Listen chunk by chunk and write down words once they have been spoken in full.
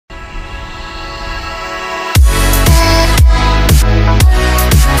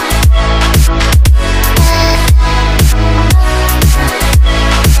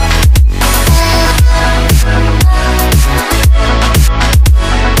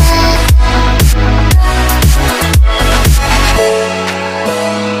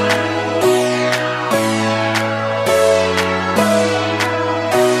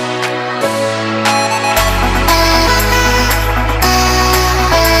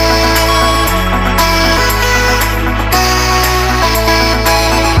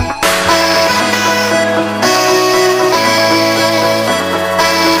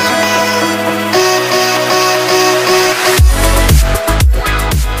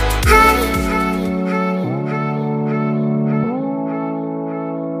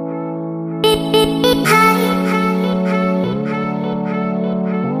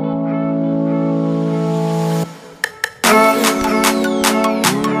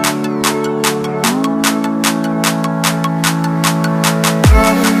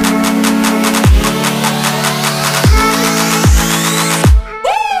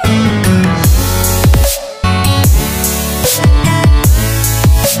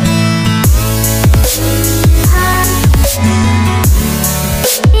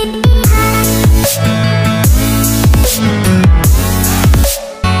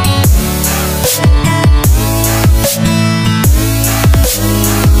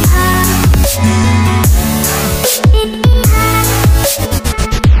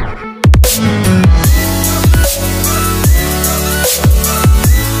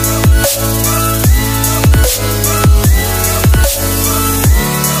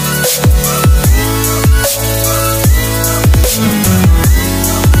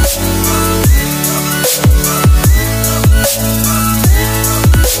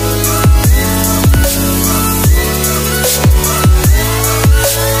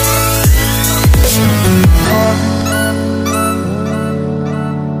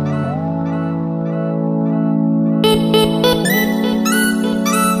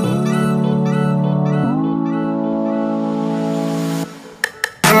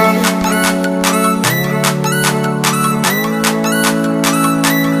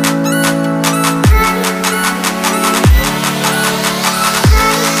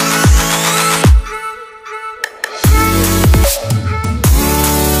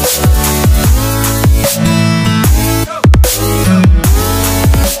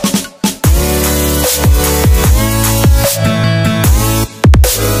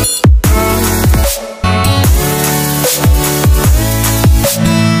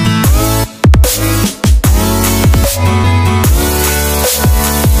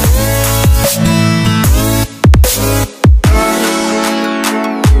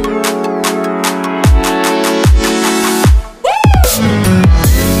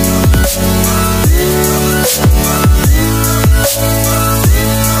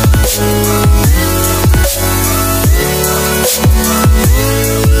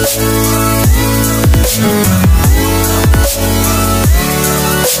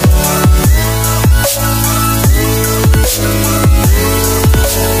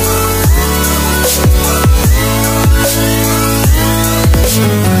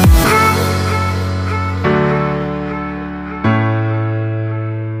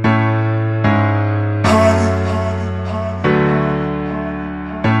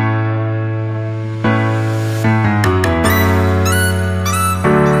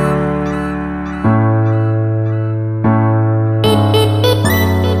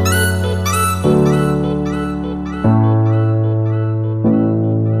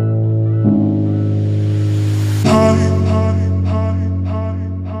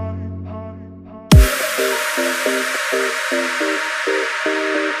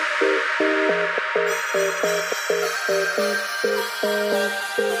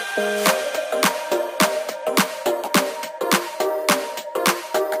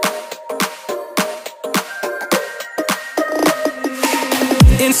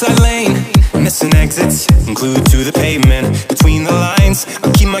Inside lane, missing exits, glued to the pavement. Between the lines,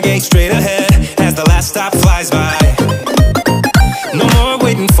 I'll keep my gaze straight ahead as the last stop flies by. No more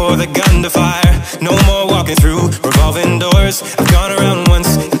waiting for the gun to fire, no more walking through revolving doors. I've gone around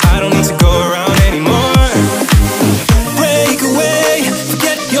once, and I don't need to go around anymore. Break away,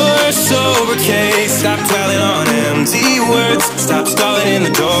 forget your sober case. Stop dwelling on empty words, stop stalling in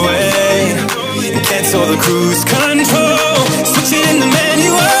the doorway, and cancel the cruise control. Switch it in the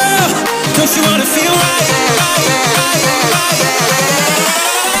manual. Don't you wanna feel right?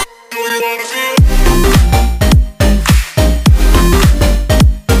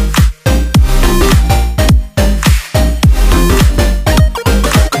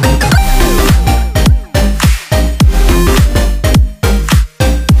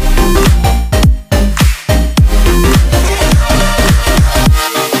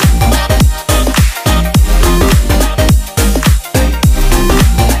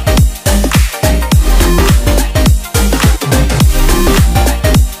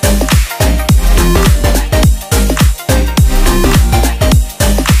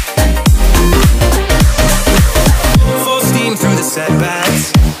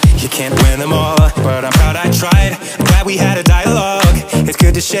 Setbacks, you can't win them all, but I'm proud I tried. I'm glad we had a dialogue. It's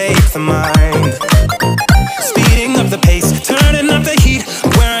good to shape the mind. Speeding up the pace, turning up the heat.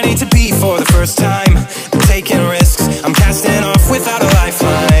 I'm where I need to be for the first time. I'm taking risks, I'm casting off without a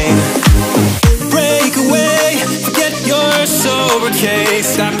lifeline. Break away, forget your sober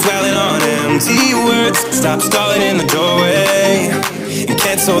case. Stop dwelling on empty words, stop stalling in the doorway, and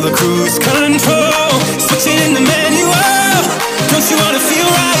cancel the cruise control.